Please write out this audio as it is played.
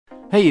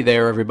Hey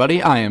there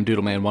everybody, I am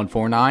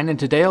Doodleman149 and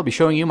today I'll be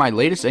showing you my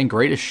latest and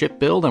greatest ship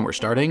build and we're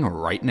starting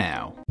right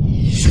now.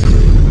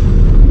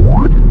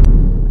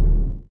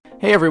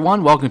 Hey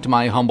everyone, welcome to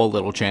my humble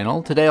little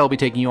channel. Today I'll be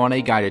taking you on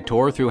a guided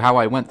tour through how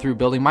I went through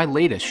building my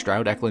latest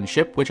Stroud-Eklund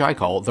ship, which I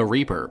call the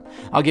Reaper.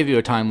 I'll give you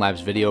a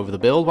time-lapse video of the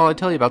build while I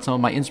tell you about some of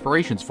my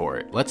inspirations for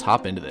it. Let's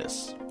hop into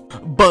this.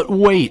 But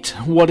wait,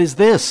 what is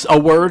this? A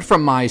word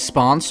from my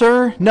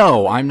sponsor?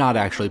 No, I'm not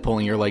actually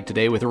pulling your leg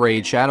today with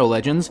Raid Shadow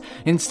Legends.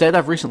 Instead,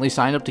 I've recently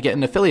signed up to get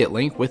an affiliate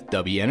link with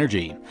Dubby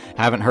Energy.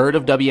 Haven't heard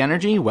of Dubby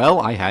Energy? Well,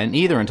 I hadn't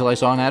either until I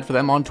saw an ad for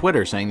them on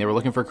Twitter saying they were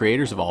looking for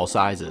creators of all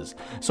sizes.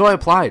 So I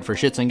applied for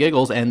shits and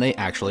giggles and they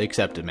actually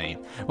accepted me.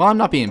 While I'm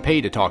not being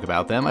paid to talk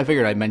about them, I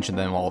figured I'd mention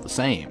them all the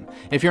same.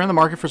 If you're in the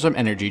market for some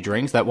energy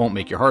drinks that won't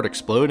make your heart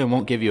explode and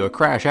won't give you a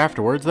crash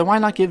afterwards, then why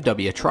not give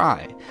Dubby a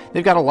try?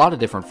 They've got a lot of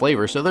different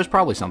flavors, so there's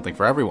probably something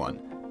for everyone.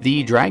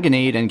 The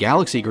Dragonade and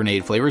Galaxy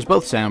Grenade flavors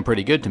both sound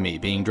pretty good to me,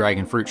 being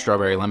Dragon Fruit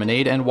Strawberry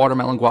Lemonade and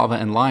Watermelon Guava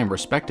and Lime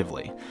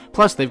respectively.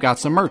 Plus they've got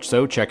some merch,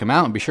 so check them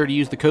out and be sure to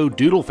use the code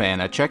DOODLEFAN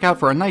at checkout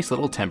for a nice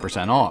little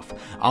 10% off.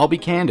 I'll be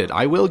candid,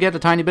 I will get a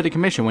tiny bit of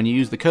commission when you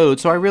use the code,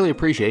 so I really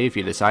appreciate if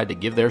you decide to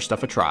give their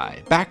stuff a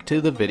try. Back to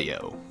the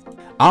video.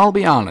 I'll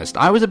be honest,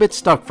 I was a bit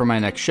stuck for my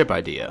next ship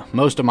idea.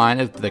 Most of mine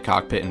have the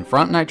cockpit in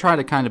front and I try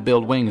to kind of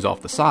build wings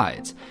off the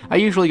sides. I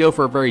usually go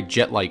for a very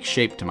jet-like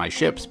shape to my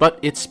ships, but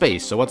it's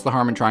space, so what's the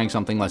harm in trying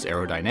something less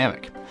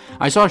aerodynamic?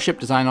 I saw a ship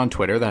design on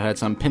Twitter that had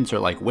some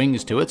pincer-like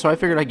wings to it, so I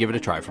figured I'd give it a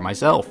try for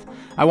myself.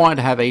 I wanted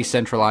to have a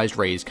centralized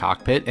raised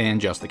cockpit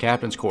and just the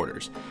captain's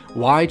quarters.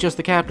 Why just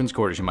the captain's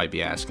quarters, you might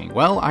be asking?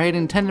 Well, I had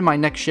intended my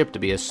next ship to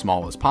be as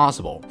small as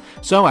possible.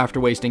 So after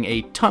wasting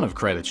a ton of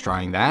credits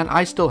trying that,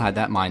 I still had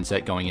that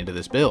mindset going into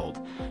this build.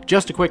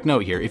 Just a quick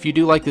note here, if you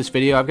do like this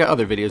video, I've got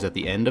other videos at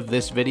the end of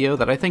this video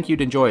that I think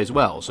you'd enjoy as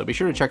well, so be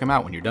sure to check them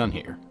out when you're done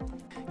here.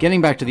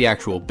 Getting back to the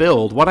actual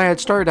build, what I had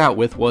started out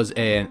with was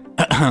a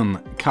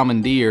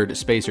commandeered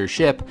spacer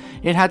ship.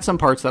 It had some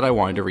parts that I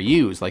wanted to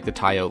reuse, like the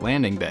Tayo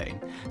landing bay.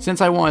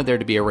 Since I wanted there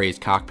to be a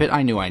raised cockpit,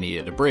 I knew I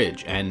needed a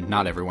bridge, and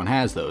not everyone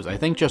has those. I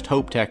think just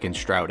HopeTech and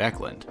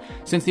Stroud-Eklund.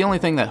 Since the only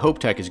thing that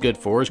HopeTech is good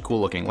for is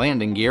cool looking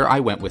landing gear,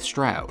 I went with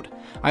Stroud.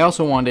 I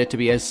also wanted it to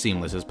be as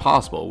seamless as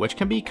possible, which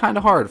can be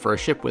kinda hard for a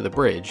ship with a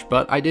bridge,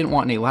 but I didn't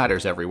want any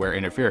ladders everywhere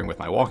interfering with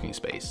my walking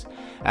space.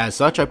 As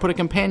such, I put a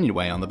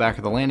companionway on the back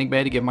of the landing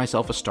bay to give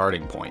myself a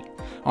starting point.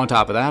 On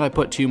top of that, I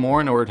put two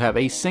more in order to have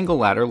a single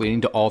ladder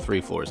leading to all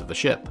three floors of the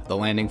ship, the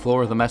landing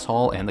floor, the mess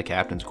hall, and the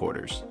captain's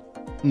quarters.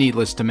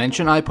 Needless to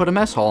mention, I put a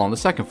mess hall on the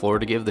second floor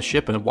to give the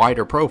ship a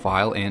wider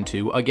profile and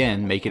to,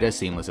 again, make it as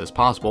seamless as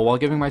possible while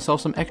giving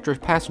myself some extra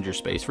passenger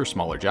space for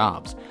smaller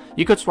jobs.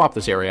 You could swap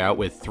this area out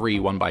with 3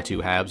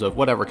 1x2 halves of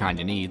whatever kind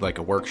you need, like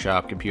a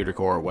workshop, computer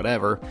core, or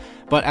whatever,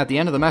 but at the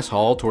end of the mess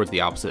hall, towards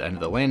the opposite end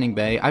of the landing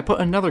bay, I put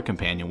another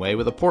companionway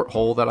with a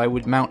porthole that I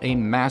would mount a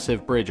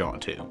massive bridge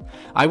onto.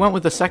 I went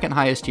with the second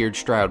highest tiered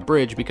Stroud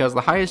bridge because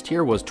the highest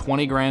tier was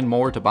 20 grand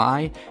more to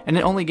buy, and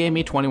it only gave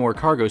me 20 more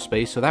cargo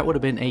space, so that would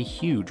have been a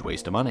huge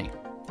waste of money.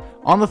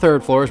 On the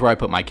third floor is where I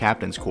put my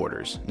captain's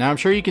quarters. Now I'm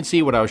sure you can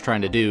see what I was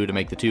trying to do to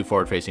make the two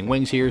forward-facing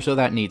wings here, so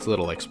that needs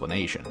little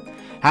explanation.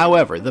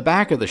 However, the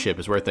back of the ship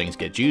is where things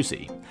get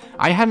juicy.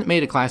 I hadn't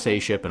made a Class A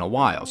ship in a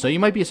while, so you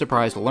might be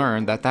surprised to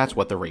learn that that's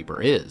what the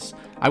Reaper is.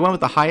 I went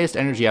with the highest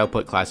energy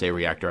output Class A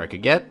reactor I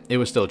could get. It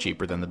was still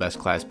cheaper than the best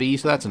Class B,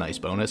 so that's a nice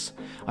bonus.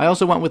 I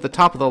also went with the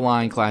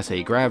top-of-the-line Class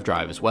A grav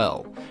drive as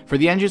well. For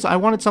the engines, I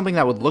wanted something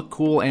that would look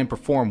cool and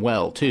perform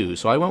well too,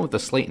 so I went with the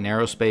Slayton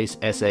Aerospace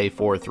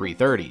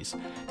SA-4330s.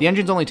 The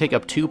engines only take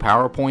up 2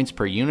 power points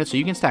per unit, so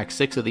you can stack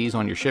 6 of these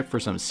on your ship for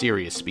some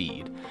serious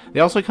speed.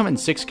 They also come in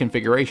 6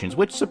 configurations,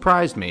 which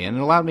surprised me, and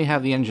it allowed me to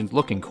have the engines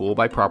looking cool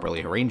by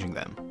properly arranging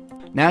them.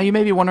 Now you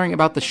may be wondering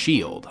about the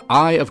shield.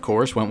 I, of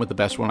course, went with the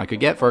best one I could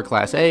get for a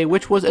Class A,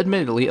 which was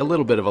admittedly a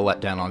little bit of a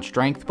letdown on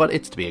strength, but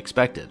it's to be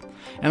expected.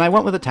 And I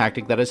went with a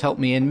tactic that has helped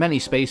me in many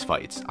space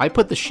fights. I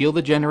put the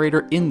shielded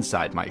generator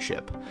inside my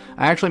ship.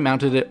 I actually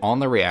mounted it on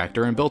the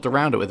reactor and built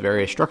around it with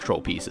various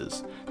structural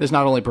pieces. This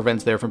not only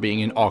prevents there from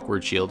being an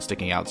awkward shield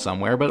sticking out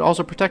somewhere, but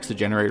also protects the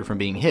generator from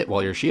being hit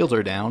while your shields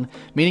are down,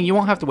 meaning you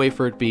won't have to wait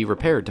for it to be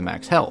repaired to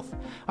max health.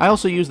 I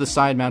also used the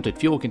side-mounted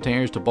fuel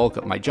containers to bulk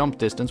up my jump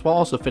distance while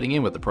also fitting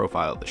in with the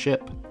profile of the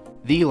ship.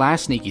 The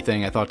last sneaky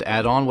thing I thought to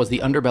add on was the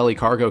underbelly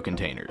cargo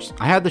containers.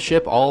 I had the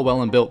ship all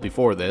well and built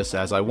before this,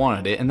 as I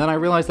wanted it, and then I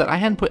realized that I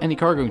hadn't put any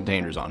cargo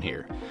containers on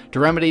here. To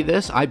remedy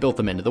this, I built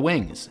them into the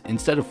wings.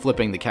 Instead of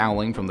flipping the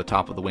cowling from the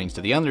top of the wings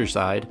to the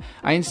underside,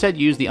 I instead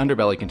used the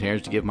underbelly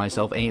containers to give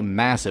myself a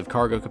massive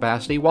cargo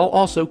capacity while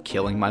also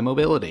killing my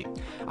mobility.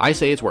 I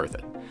say it's worth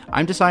it.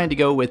 I'm deciding to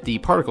go with the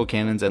particle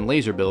cannons and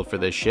laser build for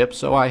this ship,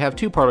 so I have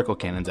 2 particle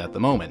cannons at the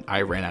moment.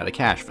 I ran out of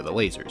cash for the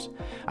lasers.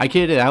 I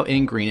kitted it out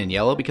in green and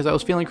yellow because I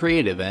was feeling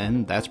creative,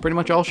 and that's pretty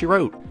much all she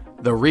wrote.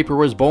 The Reaper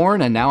was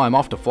born, and now I'm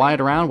off to fly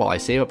it around while I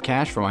save up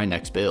cash for my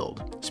next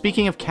build.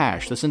 Speaking of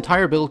cash, this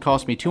entire build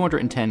cost me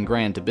 210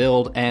 grand to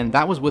build, and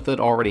that was with it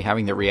already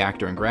having the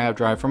reactor and grav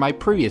drive from my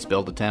previous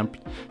build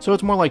attempt, so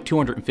it's more like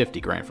 250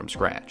 grand from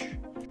scratch.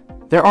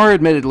 There are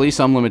admittedly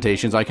some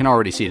limitations I can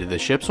already see to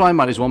this ship, so I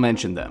might as well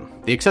mention them.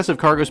 The excessive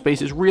cargo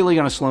space is really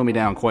going to slow me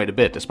down quite a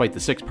bit, despite the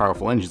 6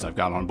 powerful engines I've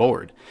got on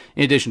board.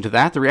 In addition to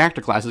that, the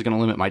reactor class is going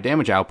to limit my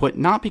damage output,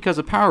 not because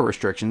of power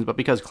restrictions, but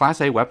because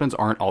Class A weapons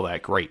aren't all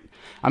that great.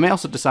 I may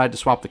also decide to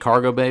swap the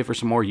cargo bay for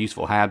some more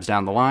useful HABs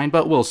down the line,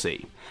 but we'll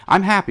see.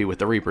 I'm happy with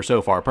the Reaper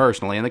so far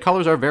personally, and the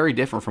colors are very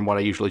different from what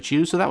I usually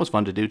choose, so that was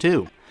fun to do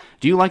too.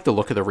 Do you like the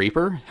look of the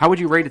Reaper? How would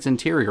you rate its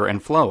interior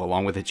and flow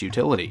along with its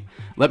utility?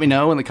 Let me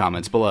know in the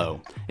comments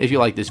below. If you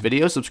like this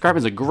video, subscribing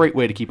is a great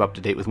way to keep up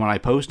to date with when I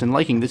post, and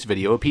liking this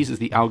video appeases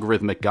the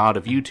algorithmic god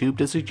of YouTube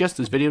to suggest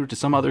this video to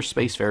some other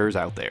spacefarers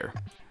out there.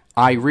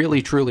 I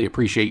really truly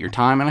appreciate your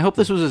time, and I hope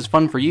this was as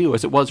fun for you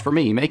as it was for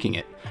me making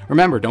it.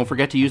 Remember, don't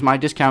forget to use my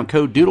discount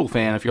code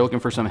DoodleFan if you're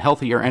looking for some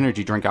healthier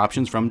energy drink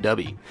options from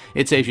Dubby.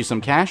 It saves you some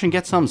cash and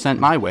gets some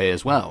sent my way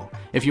as well.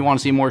 If you want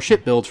to see more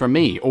ship builds from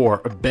me, or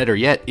better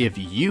yet, if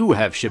you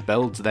have ship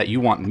builds that you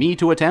want me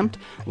to attempt,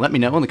 let me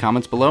know in the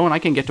comments below and I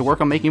can get to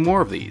work on making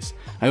more of these.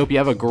 I hope you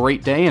have a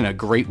great day and a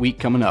great week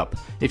coming up.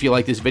 If you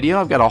like this video,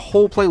 I've got a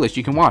whole playlist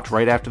you can watch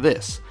right after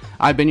this.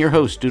 I've been your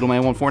host,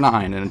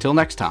 Doodleman149, and until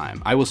next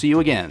time, I will see you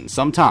again,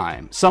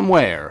 sometime,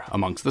 somewhere,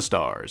 amongst the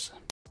stars.